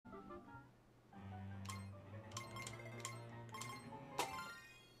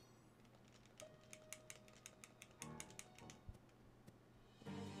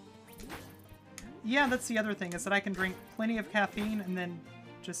Yeah, that's the other thing, is that I can drink plenty of caffeine and then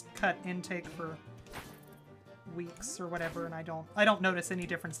just cut intake for weeks or whatever, and I don't notice any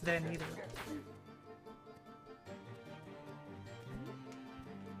difference then either.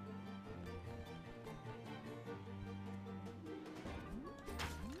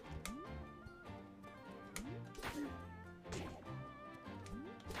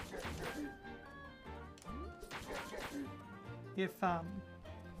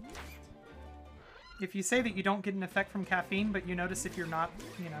 If you say that you don't get an effect from caffeine, but you notice if you're not,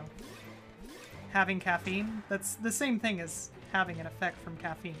 you know, having caffeine, that's the same thing as having an effect from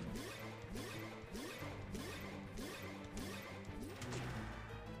caffeine.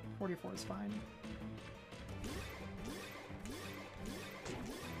 $44 is fine.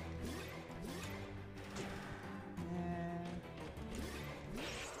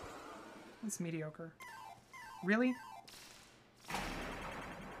 It's mediocre. Really?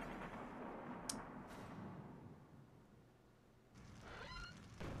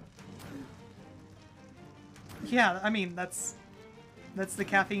 Yeah, I mean, that's the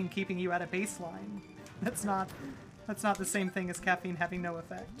caffeine keeping you at a baseline. That's not the same thing as caffeine having no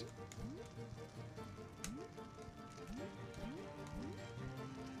effect.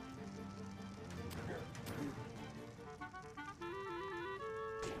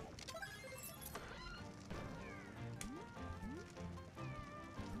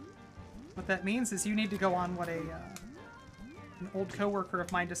 What that means is you need to go on what an old coworker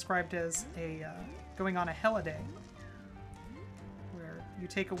of mine described as going on a heliday, where you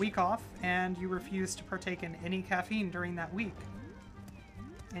take a week off and you refuse to partake in any caffeine during that week,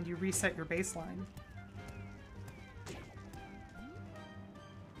 and you reset your baseline.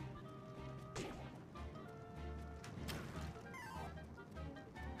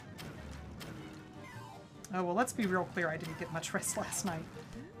 Oh, well, let's be real clear, I didn't get much rest last night.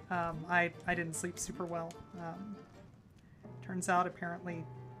 I didn't sleep super well. Turns out, apparently,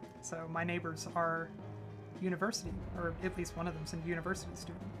 so my neighbors are university, or at least one of them's a university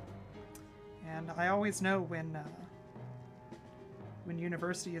student. And I always know when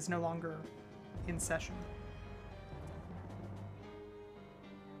university is no longer in session.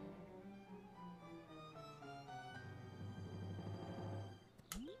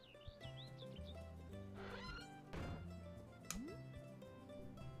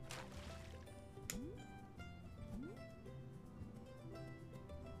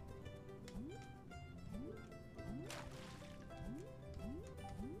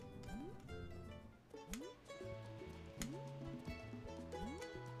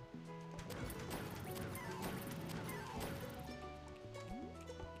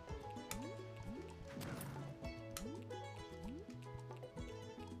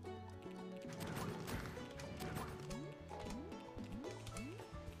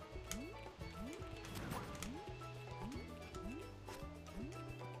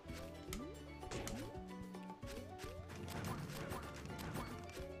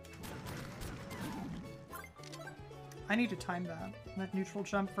 I need to time that neutral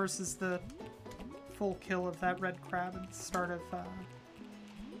jump versus the full kill of that red crab at the start of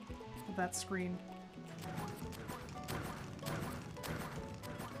that screen.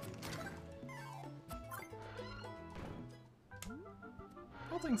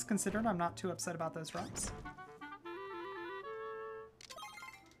 All things considered, I'm not too upset about those drops.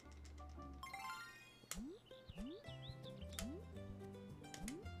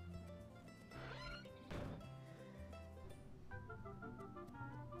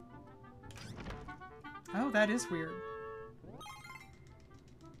 Oh, that is weird.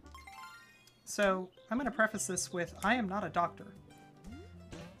 So, I'm going to preface this with, I am not a doctor.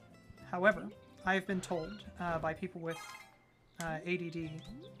 However, I have been told by people with ADD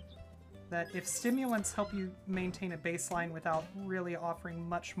that if stimulants help you maintain a baseline without really offering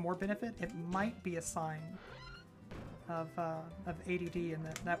much more benefit, it might be a sign of ADD, and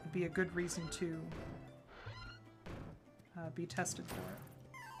that would be a good reason to be tested for it.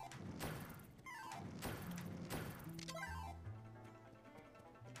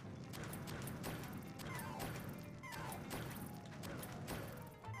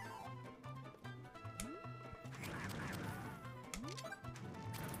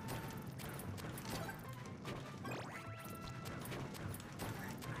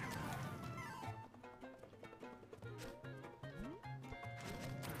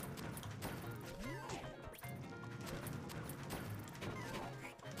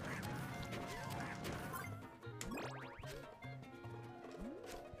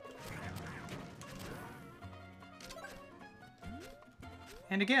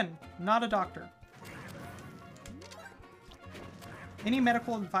 And again, not a doctor. Any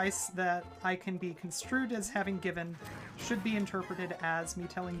medical advice that I can be construed as having given should be interpreted as me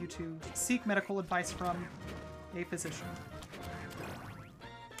telling you to seek medical advice from a physician.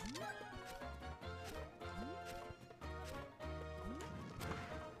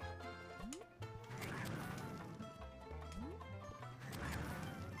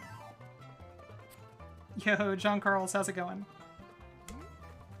 Yo, John Carls, how's it going?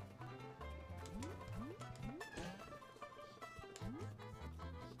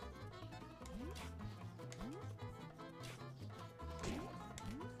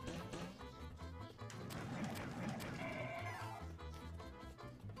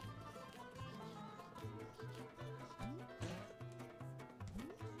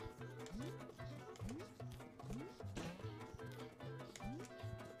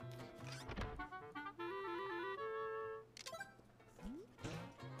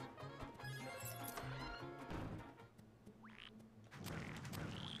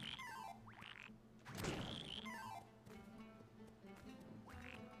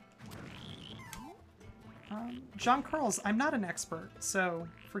 John Carls, I'm not an expert, so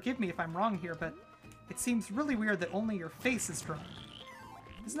forgive me if I'm wrong here, but it seems really weird that only your face is drunk.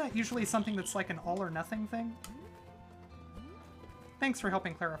 Isn't that usually something that's like an all-or-nothing thing? Thanks for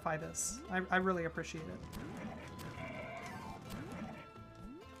helping clarify this. I really appreciate it.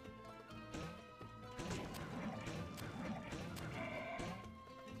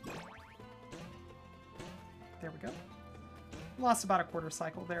 There we go. Lost about a quarter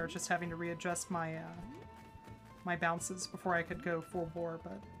cycle there, just having to readjust my my bounces before I could go full bore,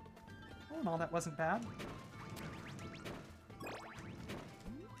 but all in all, that wasn't bad.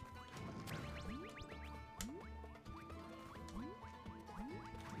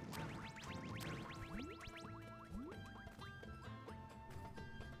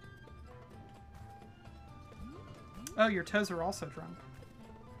 Oh, your toes are also drunk.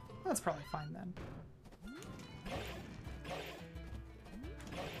 That's probably fine then.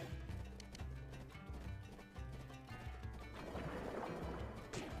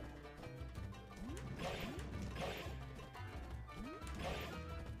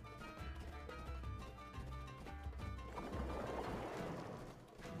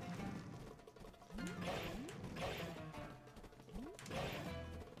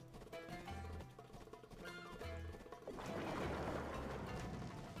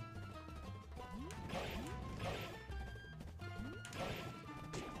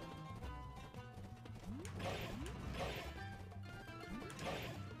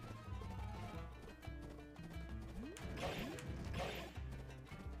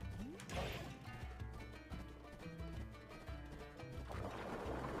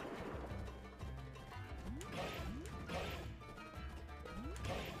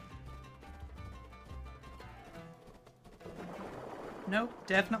 Nope,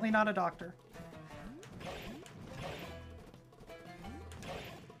 definitely not a doctor.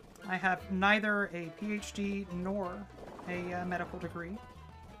 I have neither a PhD nor a medical degree.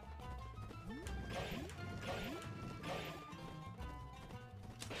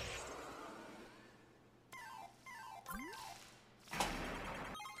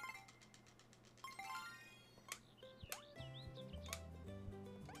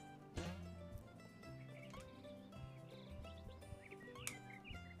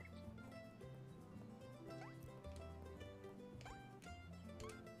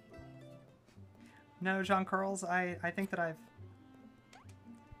 No, John Carls, I think that I've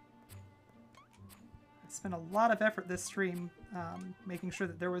spent a lot of effort this stream making sure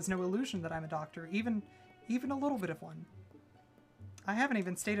that there was no illusion that I'm a doctor, even a little bit of one. I haven't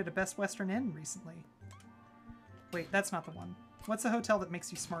even stayed at a Best Western Inn recently. Wait, that's not the one. What's a hotel that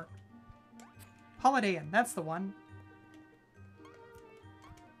makes you smart? Holiday Inn, that's the one.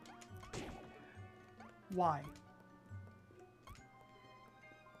 Why?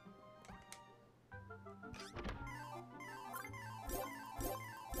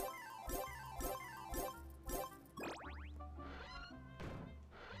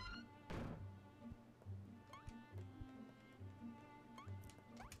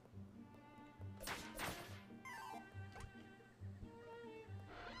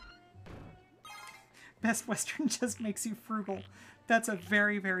 Best Western just makes you frugal. That's a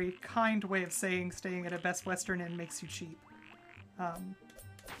very, very kind way of saying staying at a Best Western Inn makes you cheap.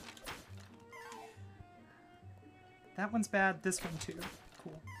 That one's bad. This one too.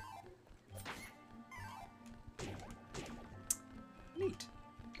 Cool. Neat.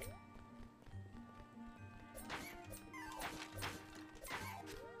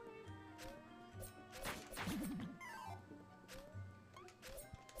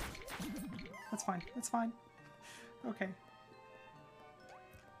 That's fine. It's fine. Okay.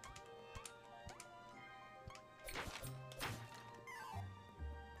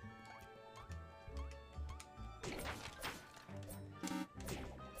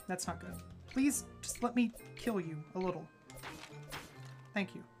 That's not good. Please, just let me kill you a little.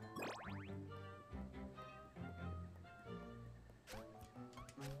 Thank you.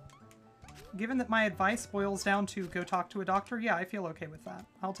 Given that my advice boils down to go talk to a doctor, yeah, I feel okay with that.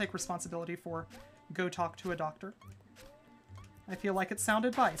 I'll take responsibility for go talk to a doctor. I feel like it's sound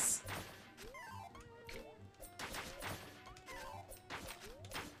advice.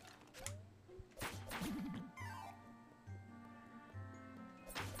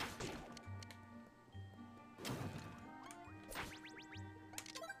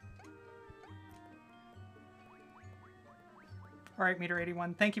 All right, Meter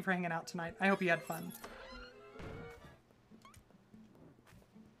 81, thank you for hanging out tonight. I hope you had fun.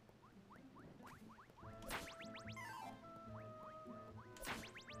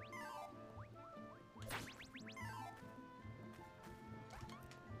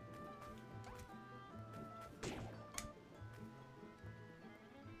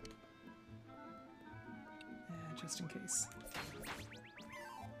 Just in case.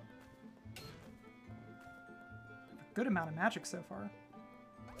 Good amount of magic so far.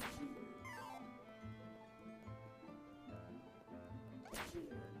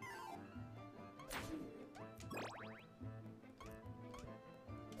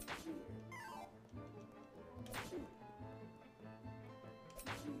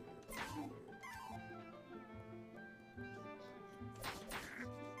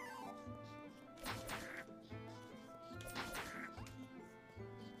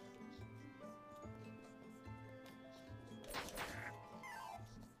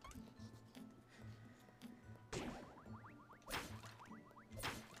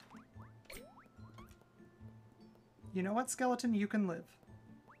 You know what, skeleton? You can live.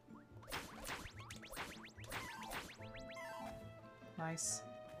 Nice.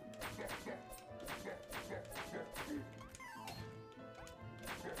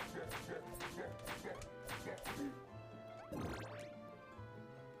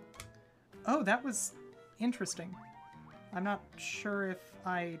 Oh, that was interesting. I'm not sure if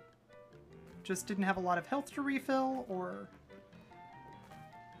I just didn't have a lot of health to refill, or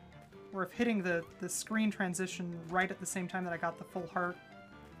if hitting the screen transition right at the same time that I got the full heart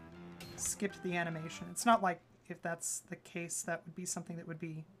skipped the animation. It's not like if that's the case, that would be something that would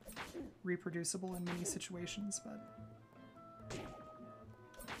be reproducible in many situations, but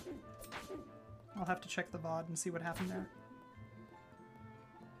I'll have to check the VOD and see what happened there.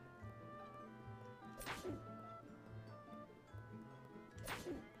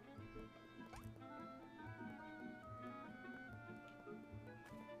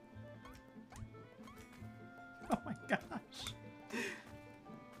 Oh my gosh.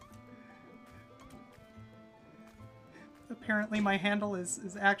 Apparently my handle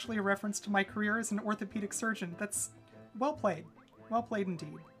is actually a reference to my career as an orthopedic surgeon. That's well played. Well played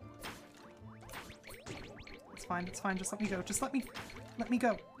indeed. It's fine, it's fine. Just let me go. Just let me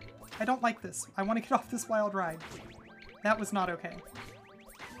go. I don't like this. I want to get off this wild ride. That was not okay.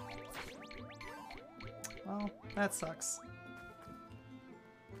 Well, that sucks.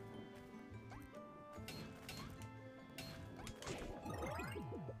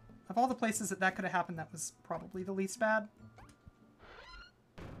 Of all the places that could have happened, that was probably the least bad.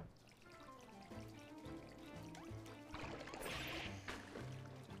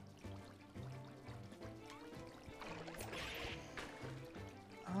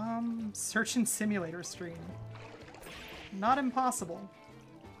 Search and simulator stream. Not impossible.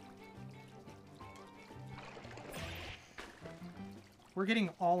 We're getting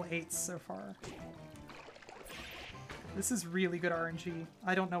all 8s so far. This is really good RNG.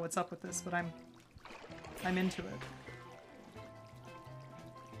 I don't know what's up with this, but I'm into it.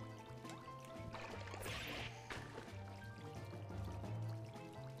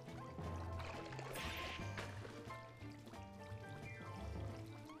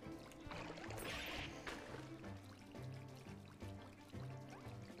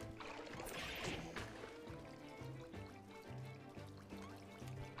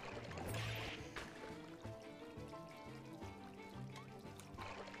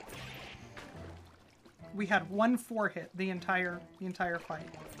 We had 1 4-hit the entire fight.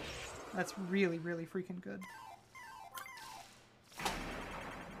 That's really, really freaking good.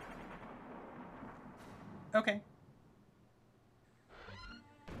 Okay.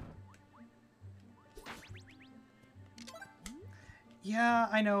 Yeah,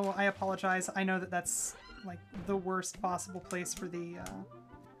 I know. I apologize. I know that that's like the worst possible place for the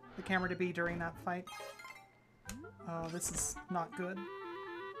camera to be during that fight. Oh, this is not good.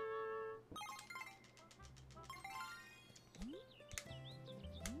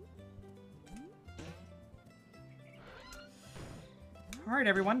 All right,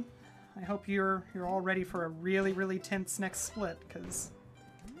 everyone. I hope you're all ready for a really, really tense next split, because...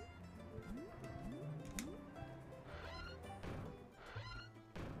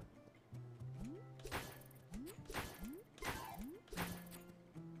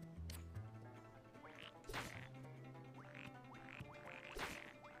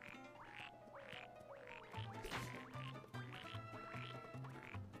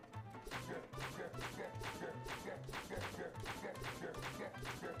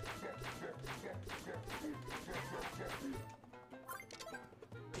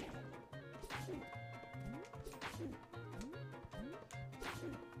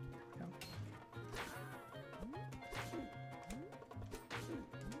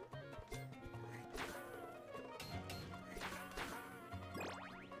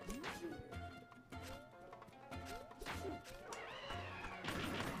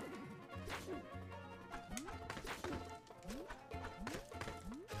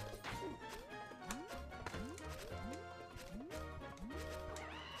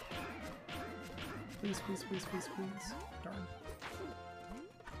 Please, please, please, please, please. Darn.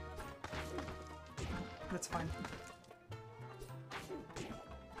 That's fine.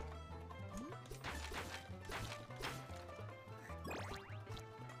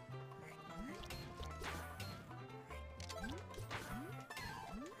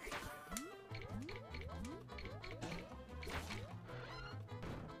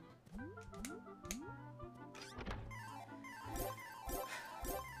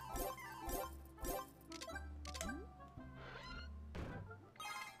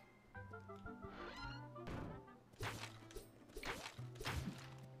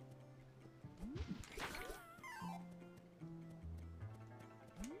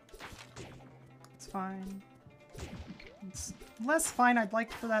 Fine. It's less fine I'd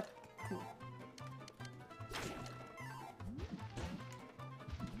like for that. Cool.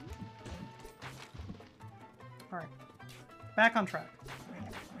 Alright. Back on track.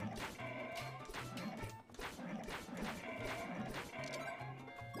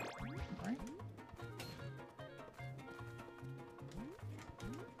 Alright.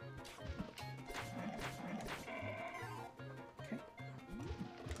 Okay.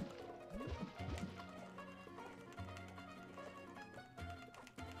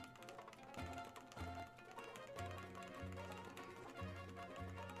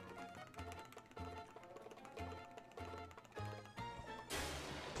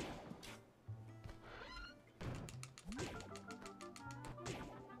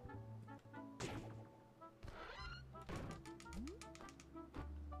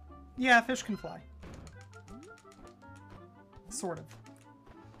 Yeah, fish can fly. Sort of.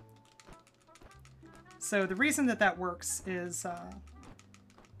 So the reason that that works is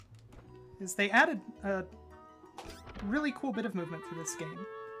they added a really cool bit of movement to this game,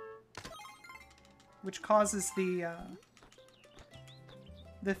 which causes the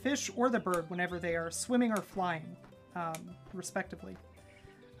fish or the bird, whenever they are swimming or flying, respectively,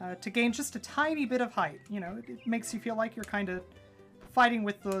 to gain just a tiny bit of height. You know, it makes you feel like you're kind of fighting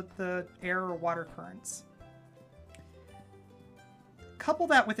with the air or water currents. Couple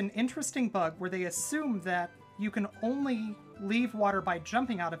that with an interesting bug where they assume that you can only leave water by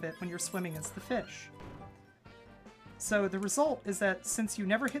jumping out of it when you're swimming as the fish. So the result is that since you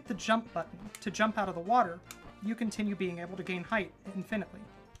never hit the jump button to jump out of the water, you continue being able to gain height infinitely.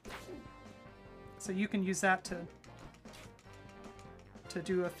 So you can use that to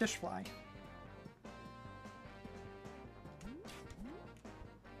do a fish fly.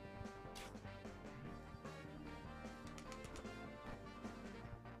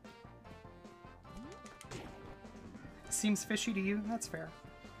 Seems fishy to you? That's fair.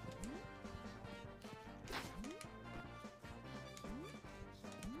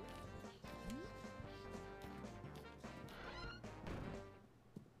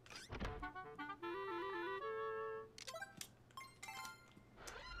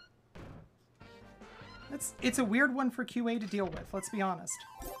 It's a weird one for QA to deal with, let's be honest.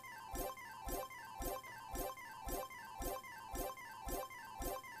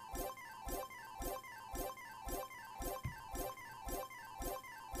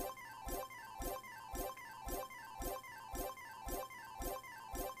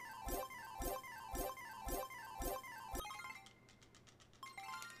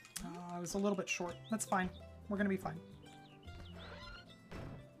 I was a little bit short. That's fine. We're gonna be fine.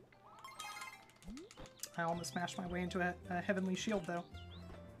 I almost smashed my way into a heavenly shield, though.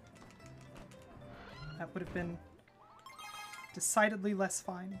 That would have been decidedly less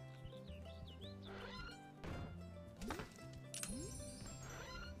fine.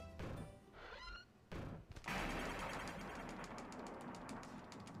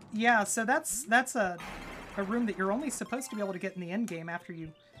 Yeah, so that's a room that you're only supposed to be able to get in the end game after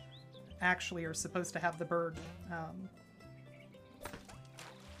you actually are supposed to have the bird.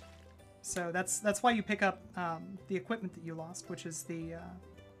 So that's why you pick up the equipment that you lost, which is the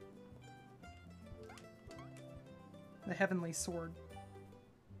heavenly sword.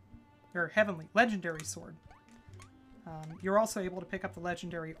 Or heavenly, legendary sword. You're also able to pick up the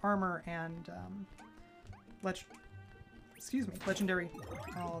legendary armor and legendary...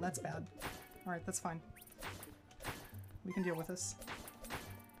 Oh, that's bad. Alright, that's fine. We can deal with this.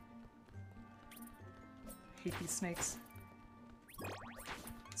 Hate these snakes.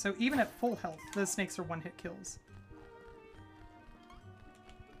 So even at full health, those snakes are one-hit kills.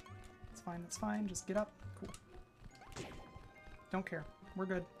 That's fine, that's fine. Just get up. Cool. Don't care. We're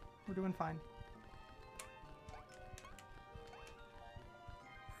good. We're doing fine.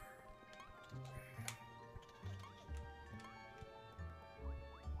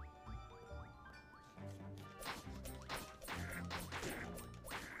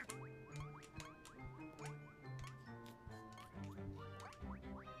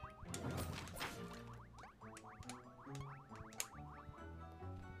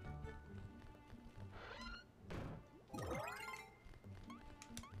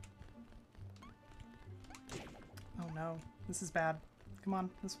 No, this is bad. Come on,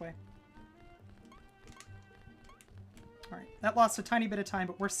 this way. Alright, that lost a tiny bit of time,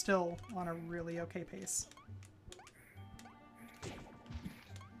 but we're still on a really okay pace.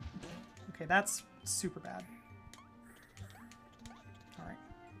 Okay, that's super bad. Alright.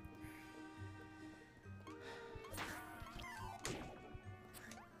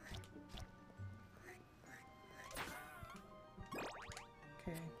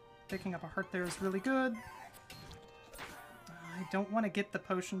 Okay, picking up a heart there is really good. I don't want to get the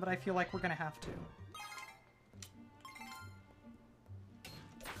potion, but I feel like we're going to have to.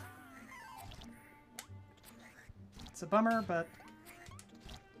 It's a bummer, but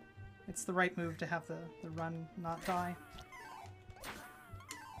it's the right move to have the run not die.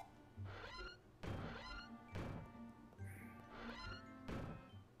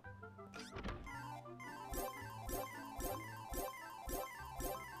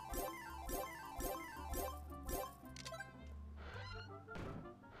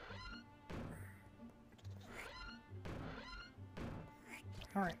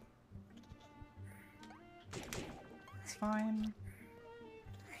 Alright. It's fine.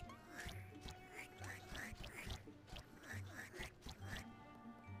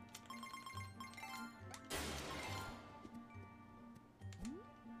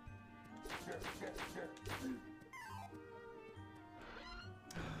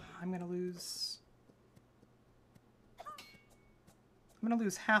 I'm gonna lose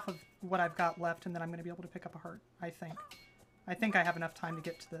half of what I've got left, and then I'm gonna be able to pick up a heart, I think. I think I have enough time to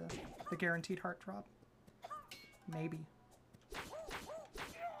get to the guaranteed heart drop. Maybe.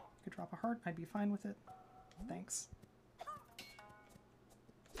 Could drop a heart, I'd be fine with it. Thanks.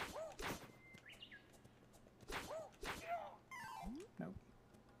 Nope.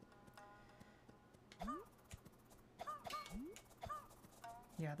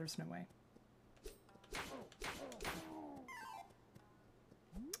 Yeah, there's no way.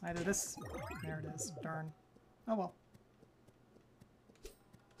 Either this... There it is. Darn. Oh well.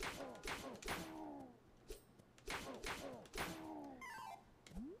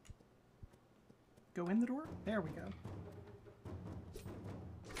 Go in the door? There we go.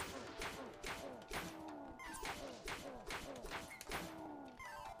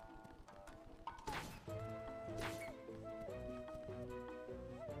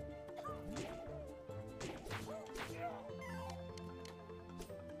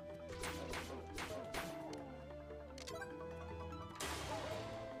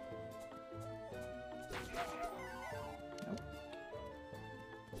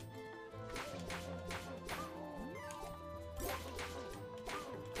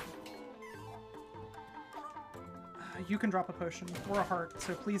 You can drop a potion or a heart,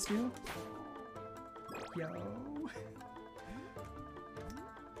 so please do. Yo.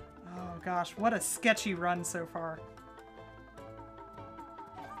 Oh gosh, what a sketchy run so far.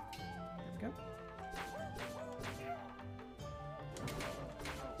 There we go.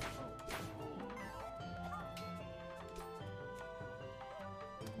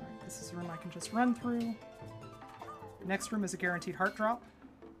 Alright, this is a room I can just run through. The next room is a guaranteed heart drop.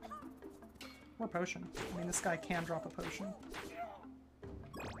 Or potion. I mean, this guy can drop a potion.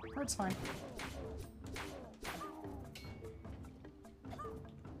 Heart's fine.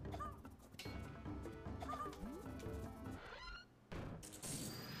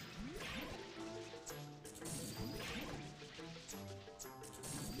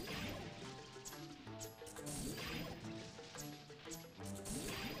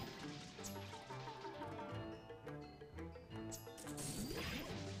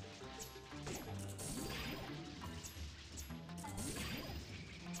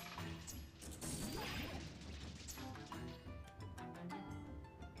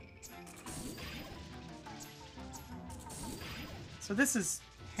 So this is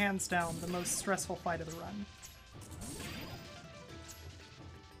hands down the most stressful fight of the run.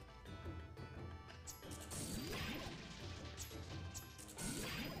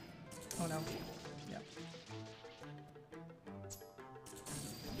 Oh no. Yeah.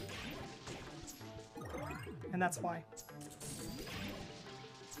 And that's why.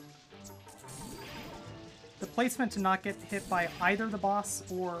 The placement to not get hit by either the boss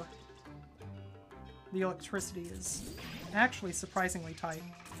or the electricity is actually surprisingly tight.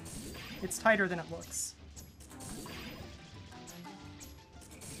 It's tighter than it looks.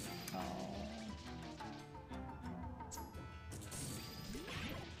 Oh.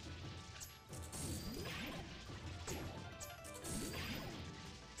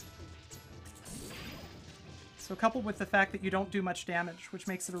 So coupled with the fact that you don't do much damage, which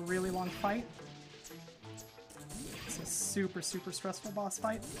makes it a really long fight, it's a super, super stressful boss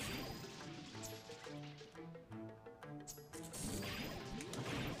fight.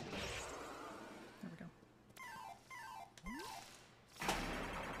 There we go.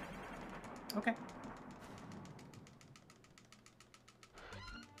 Okay.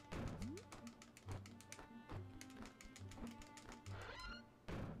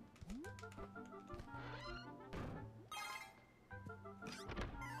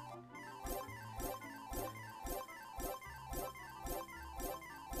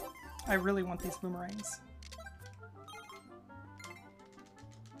 I really want these boomerangs.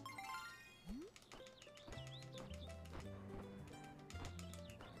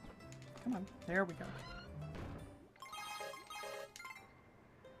 Come on, there we go.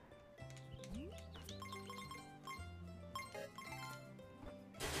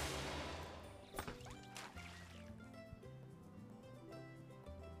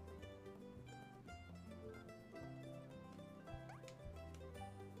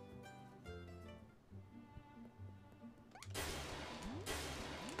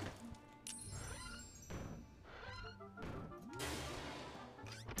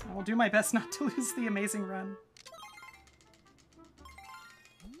 I'll do my best not to lose the amazing run.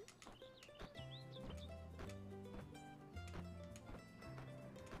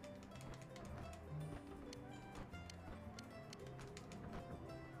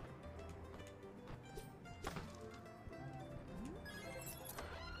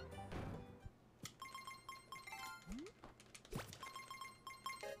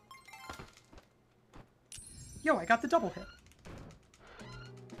 Yo, I got the double hit.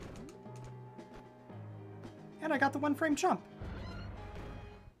 And I got the one-frame jump.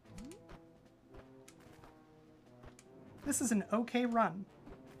 This is an okay run.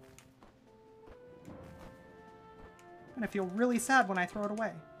 And I feel really sad when I throw it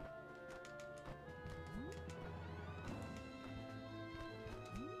away.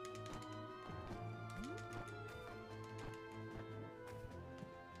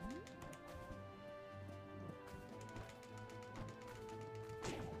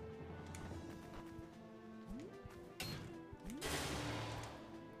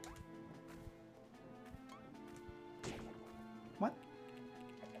 What?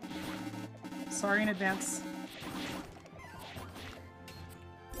 Sorry in advance.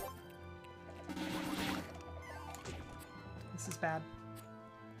 This is bad.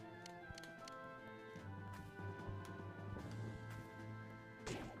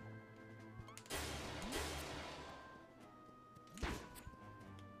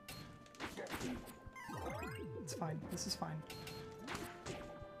 It's fine. This is fine.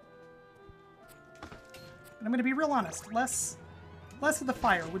 And I'm going to be real honest. Less of the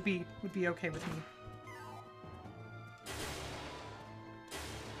fire would be okay with me.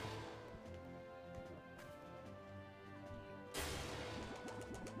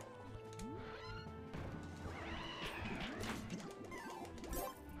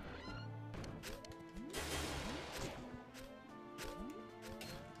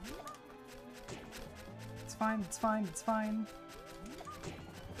 It's fine, it's fine, it's fine.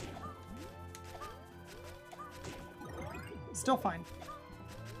 Still fine.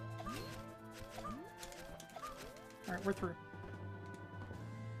 Alright, we're through.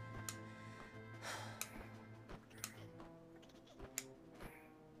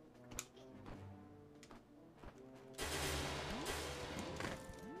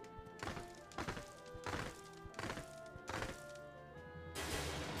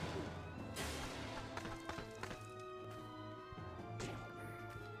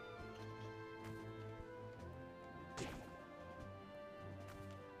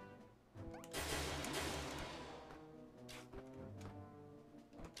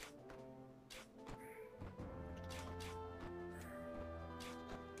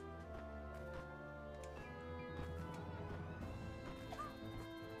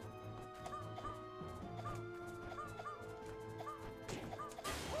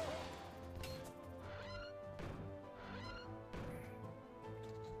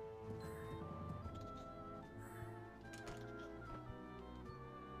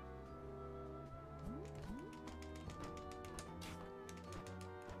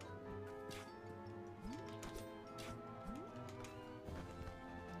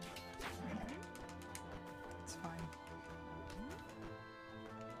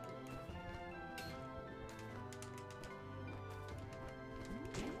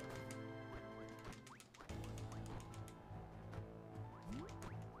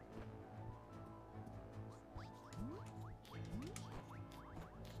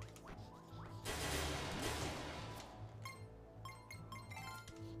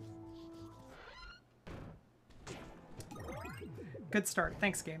 Good start.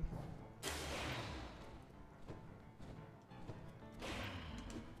 Thanks, game.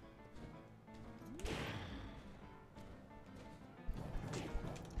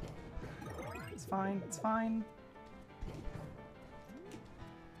 It's fine. It's fine.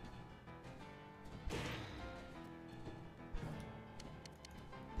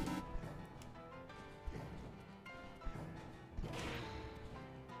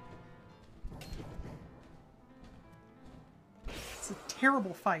 It's a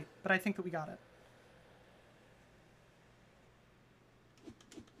terrible fight, but I think that we got it.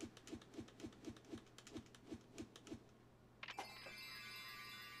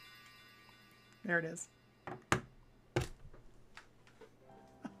 There it is.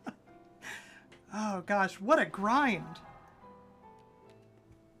 Oh gosh, what a grind!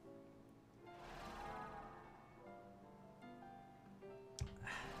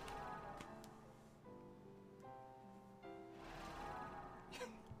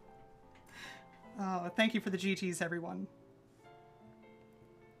 Oh, thank you for the GTs, everyone.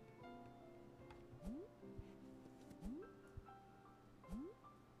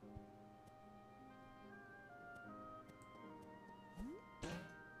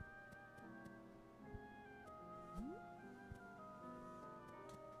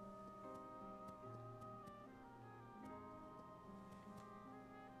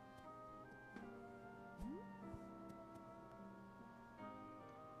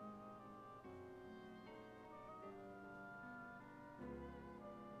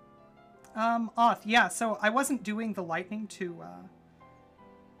 Off. Yeah, so I wasn't doing the lightning to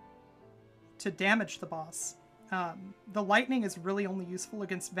damage the boss. The lightning is really only useful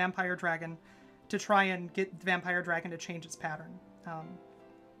against Vampire Dragon to try and get Vampire Dragon to change its pattern.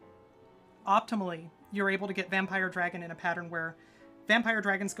 Optimally, you're able to get Vampire Dragon in a pattern where Vampire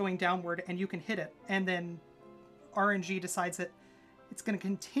Dragon's going downward and you can hit it, and then RNG decides that it's going to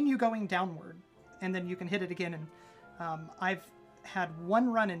continue going downward, and then you can hit it again. And I've had one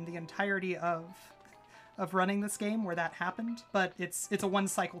run in the entirety of running this game where that happened, but it's a one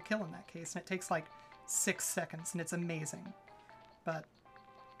cycle kill in that case, and it takes like 6 seconds, and it's amazing. But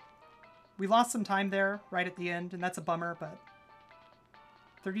we lost some time there right at the end, and that's a bummer, but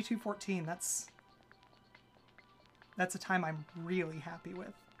 32:14, that's a time I'm really happy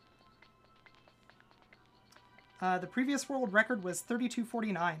with. The previous world record was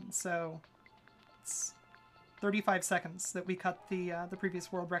 32:49, so it's 35 seconds that we cut the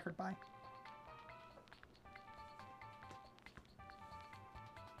previous world record by.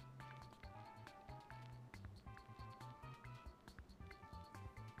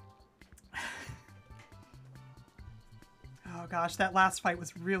 Oh gosh, that last fight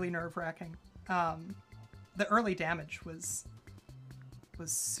was really nerve-wracking. The early damage was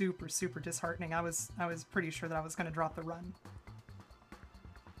super, super disheartening. I was pretty sure that I was going to drop the run.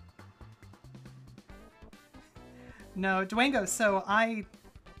 No, Dwango, so I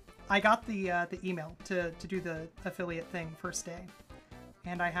got the email to do the affiliate thing first day,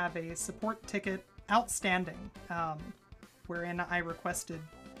 and I have a support ticket outstanding, wherein I requested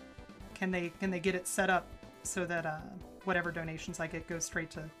can they get it set up so that whatever donations I get go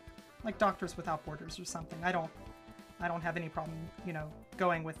straight to like Doctors Without Borders or something. I don't have any problem, you know,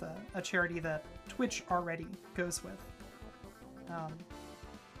 going with a charity that Twitch already goes with.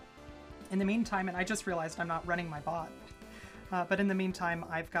 In the meantime, and I just realized I'm not running my bot, but in the meantime,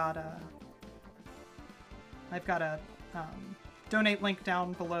 I've got a donate link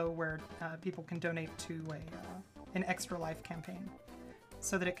down below where people can donate to an Extra Life campaign,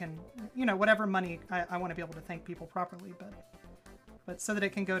 so that it can, you know, whatever money I want to be able to thank people properly, but so that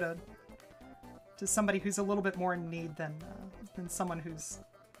it can go to somebody who's a little bit more in need than someone who's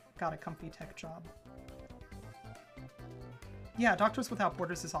got a comfy tech job. Yeah, Doctors Without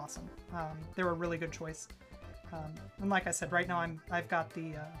Borders is awesome. They're a really good choice. And like I said, right now I've got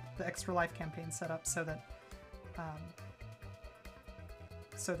the Extra Life campaign set up so that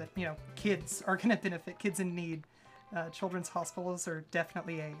you know, kids are going to benefit, kids in need. Children's hospitals are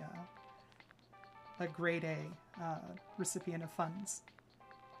definitely a grade A recipient of funds.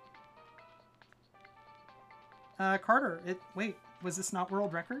 Carter, wait, was this not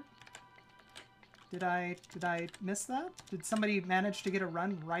world record? Did I miss that? Did somebody manage to get a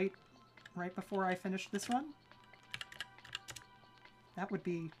run right before I finished this run? That would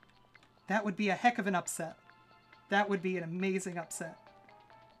be a heck of an upset. That would be an amazing upset.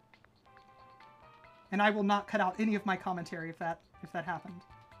 And I will not cut out any of my commentary if that happened.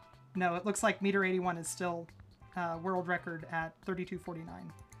 No, it looks like Meter 81 is still world record at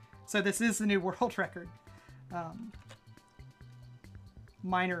 32:49. So this is the new world record.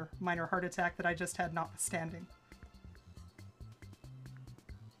 Minor heart attack that I just had notwithstanding.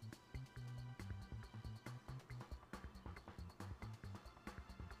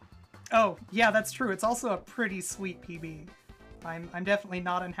 Oh, yeah, that's true. It's also a pretty sweet PB. I'm definitely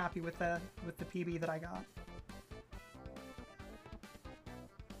not unhappy with the PB that I got.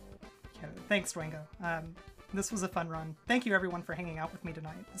 Okay, thanks, Dwango. This was a fun run. Thank you everyone for hanging out with me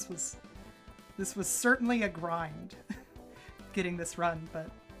tonight. This was certainly a grind getting this run, but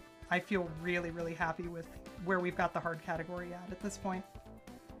I feel really, really happy with where we've got the hard category at this point.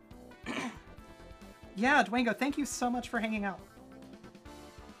 Yeah, Dwango, thank you so much for hanging out.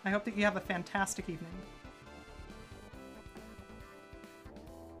 I hope that you have a fantastic evening.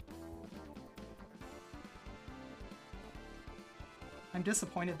 I'm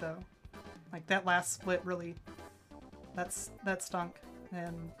disappointed though. Like that last split really, that stunk.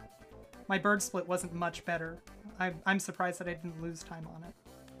 And my bird split wasn't much better. I'm surprised that I didn't lose time on it.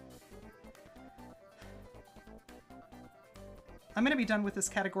 I'm gonna be done with this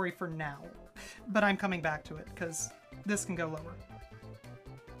category for now, but I'm coming back to it because this can go lower.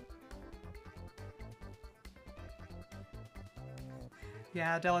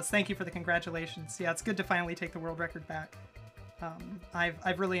 Yeah, Dallas, thank you for the congratulations. Yeah, it's good to finally take the world record back.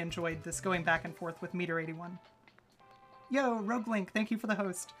 I've really enjoyed this going back and forth with Meter81. Yo, Roguelink, thank you for the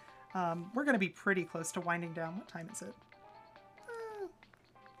host. We're gonna be pretty close to winding down. What time is it?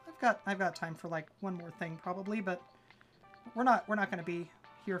 I've got time for like one more thing probably, but we're not gonna be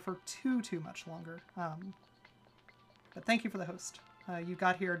here for too much longer. But thank you for the host. You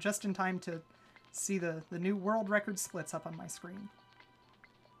got here just in time to see the new world record splits up on my screen.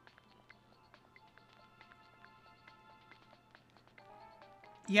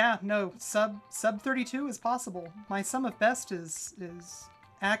 Yeah, no, sub 32 is possible. My sum of best is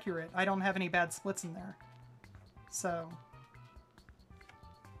accurate. I don't have any bad splits in there. So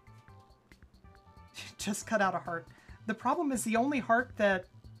just cut out a heart. The problem is the only heart that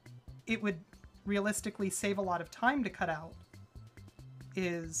it would realistically save a lot of time to cut out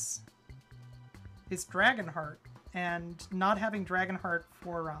is Dragonheart, and not having Dragonheart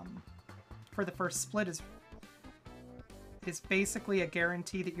for the first split is basically a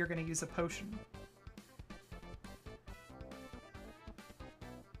guarantee that you're going to use a potion.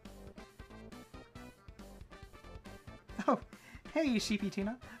 Oh, hey, Sheepy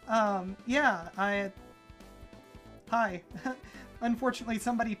Tina. Yeah, hi. Unfortunately,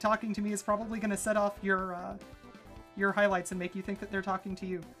 somebody talking to me is probably going to set off your highlights and make you think that they're talking to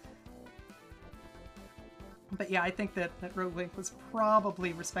you. But yeah, I think that Roguelink was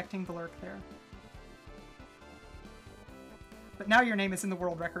probably respecting the lurk there. But now your name is in the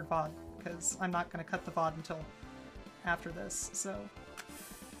world record VOD, because I'm not going to cut the VOD until after this, so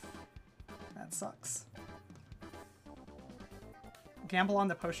that sucks. Gamble on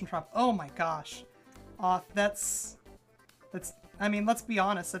the potion drop. Oh my gosh. That's I mean, let's be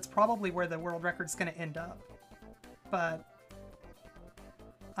honest, that's probably where the world record's going to end up. But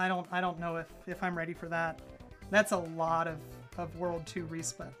I don't know if I'm ready for that. That's a lot of World 2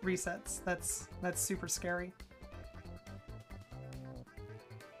 resets. That's super scary.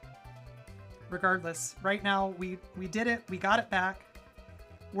 Regardless, right now we did it. We got it back.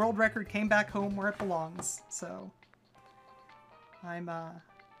 World record came back home where it belongs. So I'm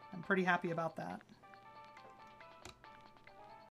pretty happy about that.